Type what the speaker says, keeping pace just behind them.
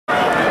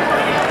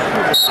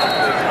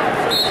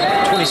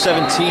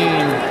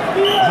2017,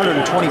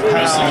 120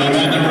 pounds,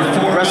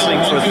 wrestling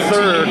for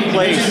third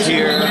place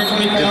here,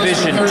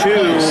 Division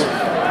II,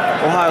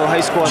 Ohio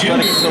High School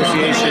Athletic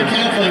Association.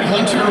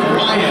 Hunter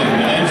Ryan,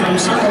 and from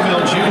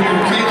Circleville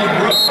Junior, Caleb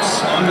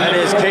Brooks. That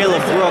is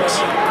Caleb Brooks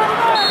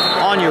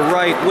on your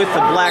right with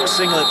the black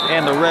singlet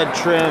and the red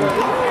trim,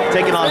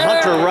 taking on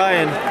Hunter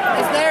Ryan.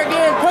 It's there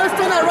again. Post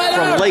on that right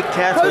from arm. Lake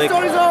Catholic. Post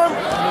on his arm.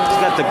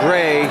 He's got the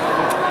gray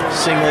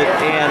singlet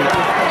and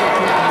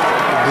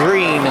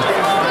green.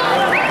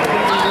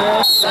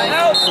 Hey,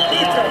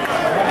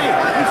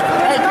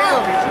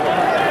 Caleb.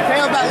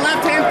 Caleb, that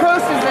left-hand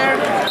post is there.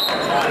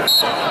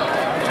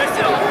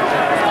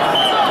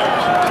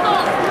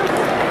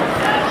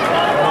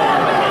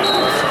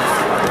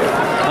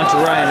 Hunter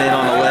Ryan in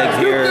on the leg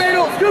here.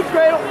 Scoop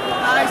cradle.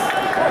 Nice.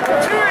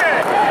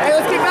 Hey,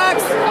 let's get back.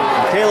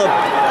 Caleb.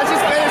 Let's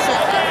just finish it.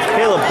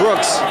 Caleb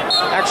Brooks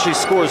actually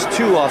scores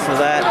 2 off of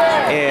that,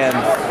 and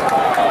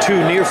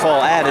 2 near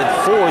fall added,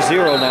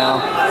 4-0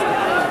 now.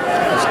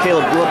 As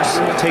Caleb Brooks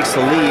takes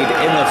the lead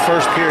in the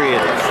first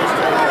period.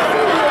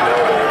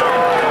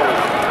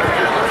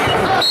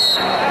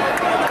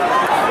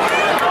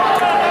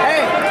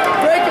 Hey,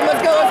 break it.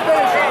 Let's go. Let's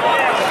finish it.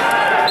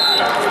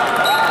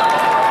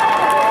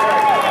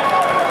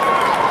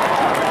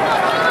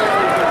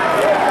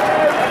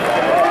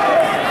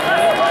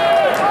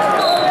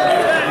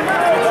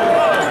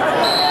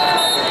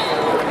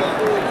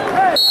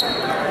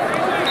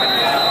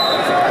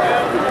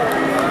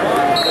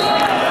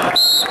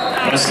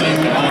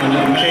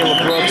 Caleb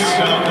Brooks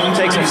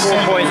takes a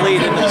 4-point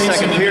lead into the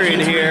second period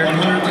here.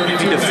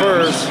 He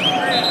defers.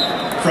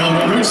 From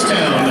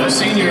Rootstown, the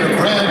senior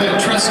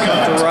Brad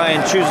Trescott.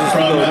 Ryan chooses to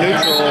go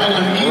neutral.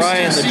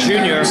 Ryan, the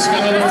junior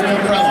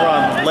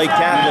from Lake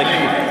Catholic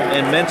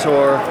and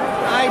mentor.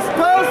 Nice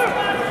post.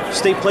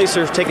 State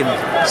placer, taken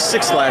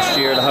 6th last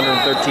year at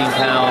 113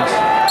 pounds.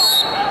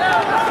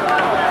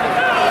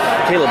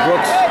 Caleb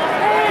Brooks,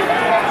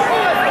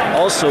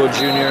 also a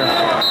junior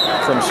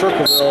from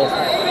Circleville,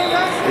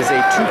 is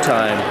a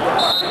 2-time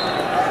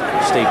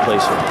state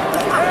placer.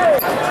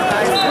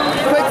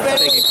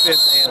 Taking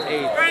 5th and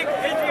 8th.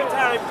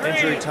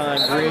 Injury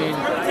time, green.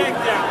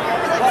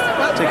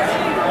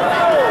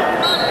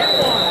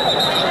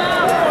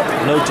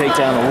 No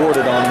takedown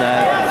awarded on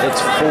that.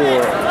 It's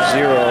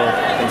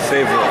 4-0 in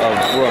favor of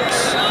Brooks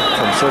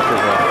from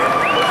Circleville.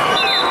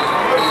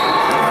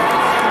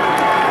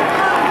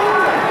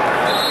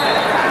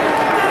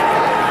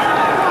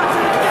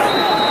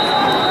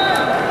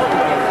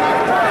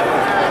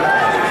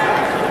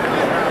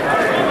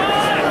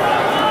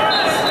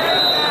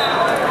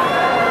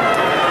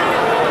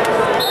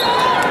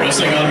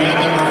 Racing on mat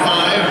number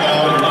 5,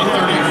 about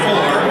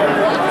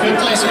 134.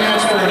 5th place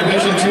match for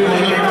Division II,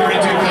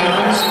 132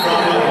 pounds.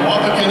 From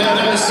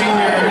Wapakoneta,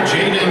 senior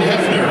Jaden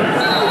Hefner.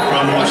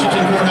 From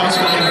Washington Courthouse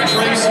Flying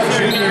Trace,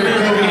 junior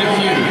Cody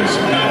Hughes,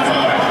 mat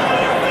 5.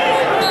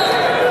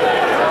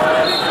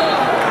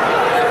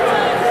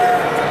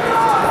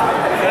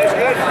 That's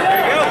good. There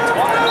you go.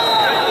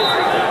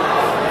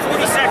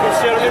 40 seconds,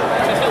 gentlemen.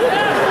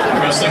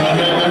 Wrestling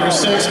on mat number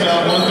 6,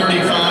 about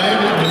 135.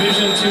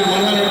 Division II,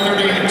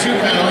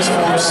 132 pounds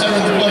for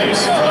 7th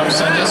place. From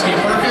Sandusky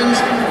Perkins,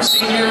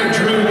 senior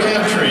Drew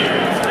Crabtree.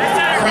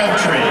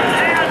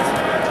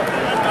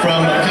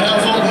 From Canal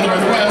Fulton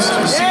Northwest,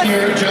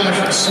 senior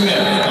Josh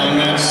Smith on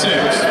mat 6.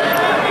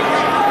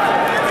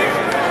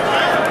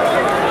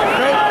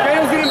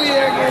 Cradle's going to be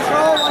there again.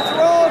 Roll, watch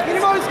roll. Get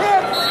him on his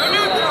hip.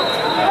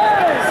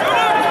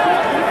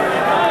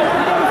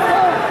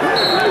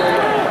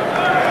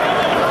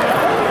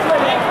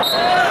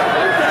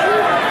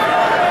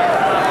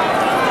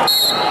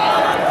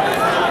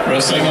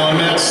 Wrestling on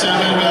mat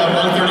 7, about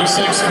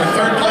 136 for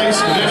 3rd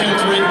place, Division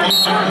III,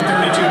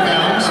 132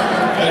 pounds.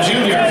 A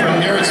junior from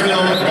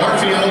Garrettsville,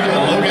 Garfield,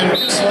 Logan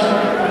Kissel,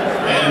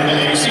 and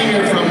a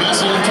senior from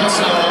Massillon,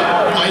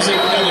 Tucson, Isaac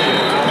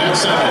Elliott, mat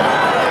 7.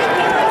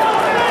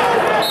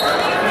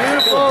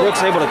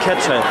 Brooks able to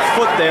catch a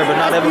foot there, but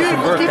not able to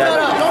convert that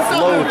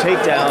low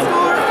takedown.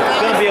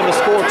 Going to be able to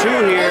score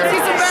 2 here.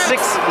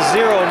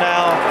 6-0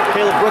 now.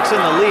 Caleb Brooks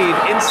in the lead.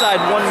 Inside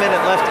 1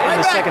 minute left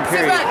in the second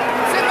period.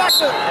 Sit back.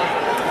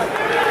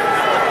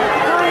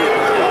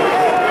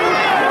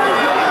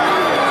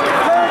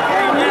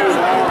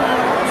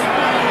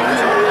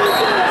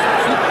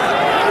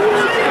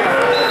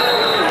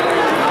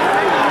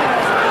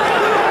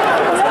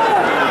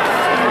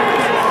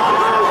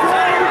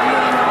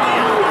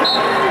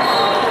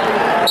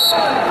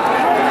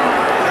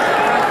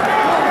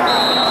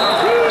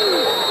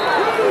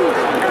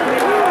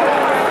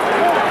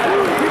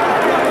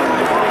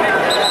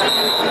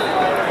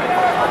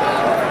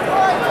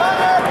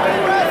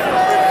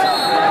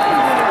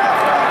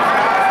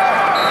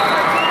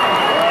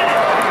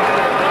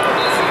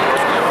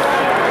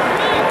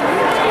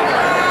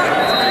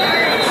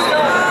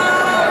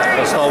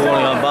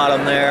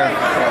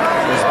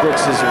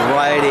 Brooks is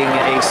riding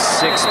a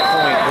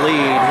 6-point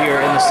lead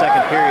here in the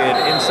second period,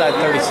 inside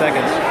 30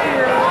 seconds.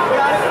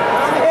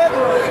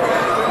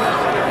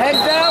 Head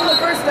down, look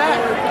for a stack.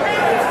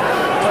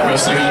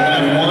 Wrestling on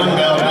mat 1,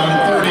 bout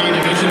 130,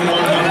 Division 1,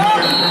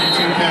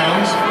 132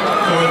 pounds.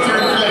 For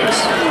third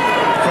place,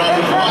 from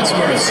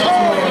Wadsworth,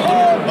 sophomore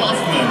Luke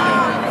Boffman.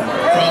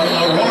 From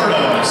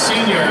Aurora,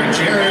 senior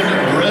Jared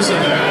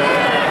Brezovec.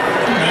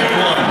 Mat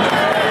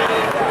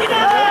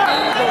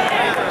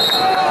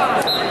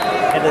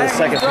 1. Into the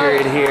second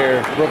period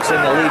here. Brooks in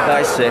the lead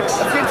by 6. Let's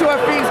get to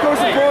our feet, score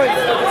some points.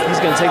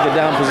 He's going to take the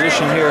down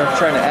position here,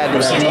 trying to add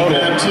to that Wrestling on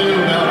total. mat 2,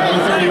 bout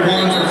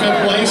 131 for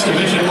fifth place,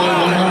 Division 1,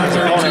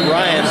 132 Opponent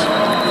Ryan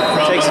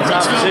takes the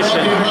top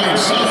position,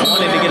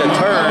 wanting to get a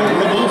turn,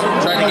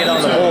 trying to get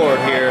on the board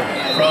here.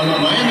 From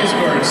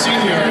Miamisburg,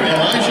 senior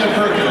Elijah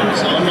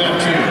Perkins on mat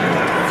 2.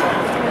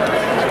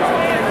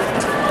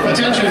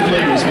 Attention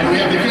please, when we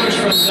have the coach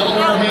from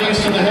Delaware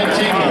Hayes to the head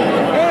table.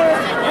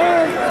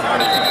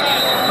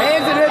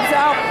 Hands and hips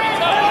out.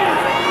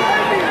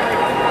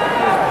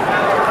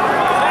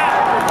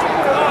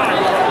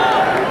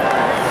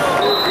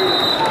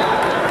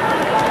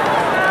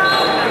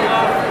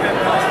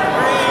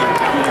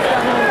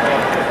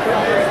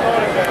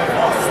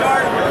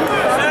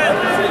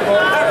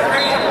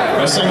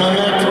 Wrestling on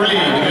mat 3,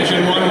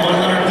 Division 1,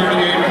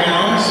 138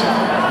 pounds.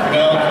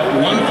 About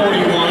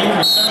 141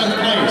 for seventh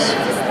place.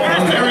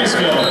 From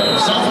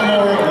Marysville,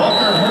 sophomore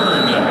Walker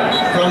Hearn.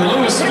 From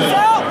Louisville,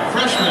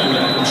 freshman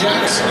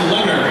Jax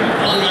Leonard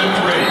on mat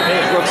 3. Hey,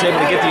 Brooks able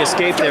to get the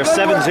escape there,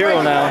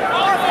 7-0 now.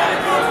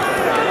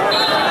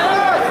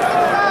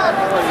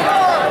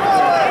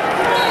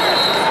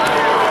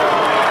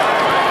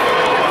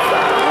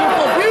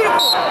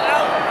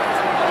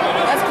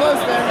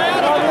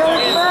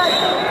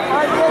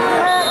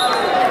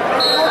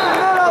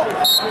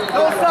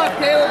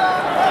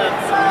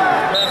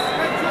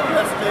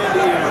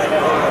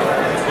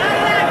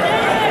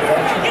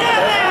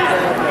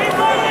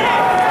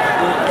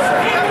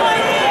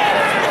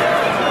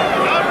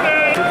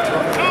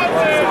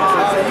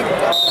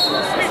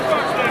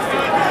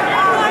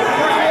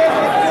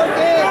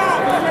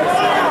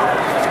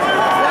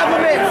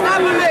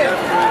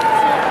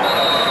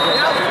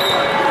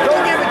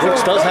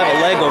 Brooks does have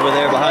a leg over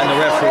there behind the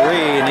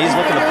referee, and he's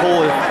looking to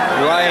pull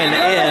Ryan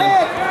in.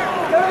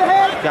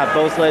 Got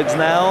both legs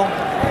now.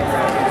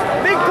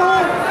 Big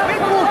pull,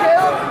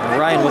 Caleb.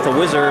 Ryan with a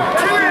whizzer,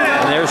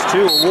 and there's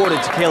 2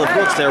 awarded to Caleb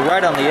Brooks there,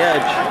 right on the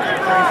edge.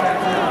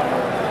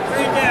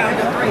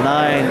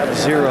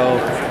 9-0.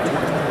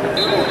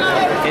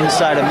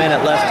 Inside a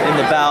minute left in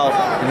the bout,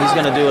 and he's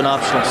going to do an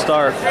optional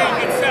start. He's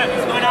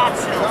going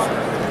optional.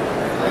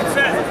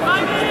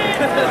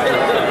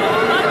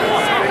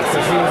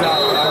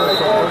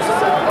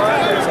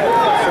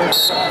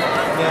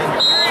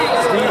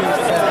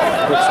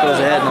 Brooks goes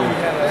ahead and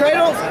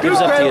gives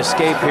up the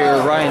escape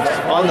here. Ryan's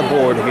on the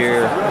board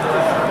here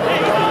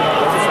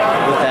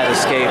with that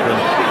escape. And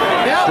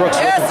Brooks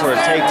looking for a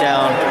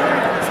takedown.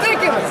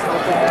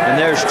 And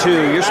there's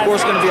 2. Your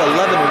score's going to be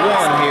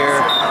 11-1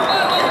 here.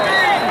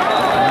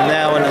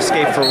 Now an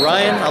escape for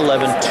Ryan,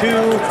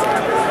 11-2.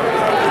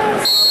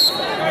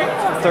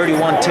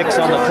 31 ticks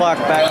on the clock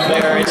back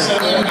there. It's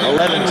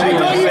 11-2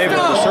 in favor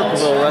of the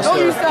Circleville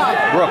wrestler,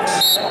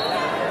 Brooks.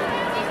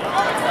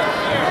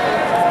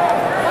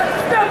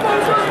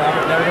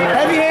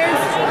 Heavy hands.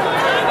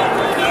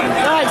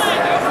 Nice.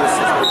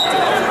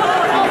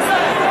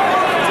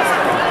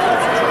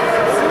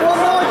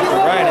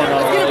 Ryan in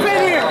on Let's get a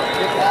pin here.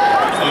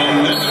 And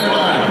number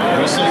 9,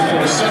 wrestling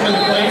for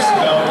seventh place,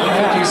 about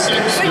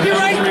 156. Take your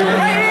right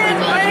hand.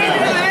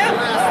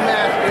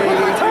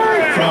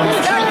 From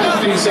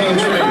Philadelphia St.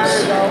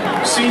 Trace,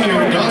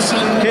 senior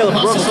Dawson. Caleb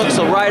Brooks looks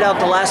to ride out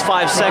the last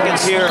 5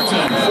 seconds here.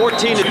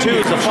 14-2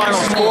 is the final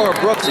score.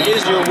 Brooks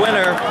is your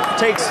winner,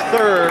 takes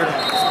third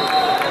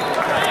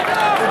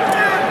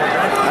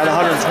at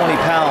 120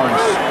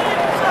 pounds.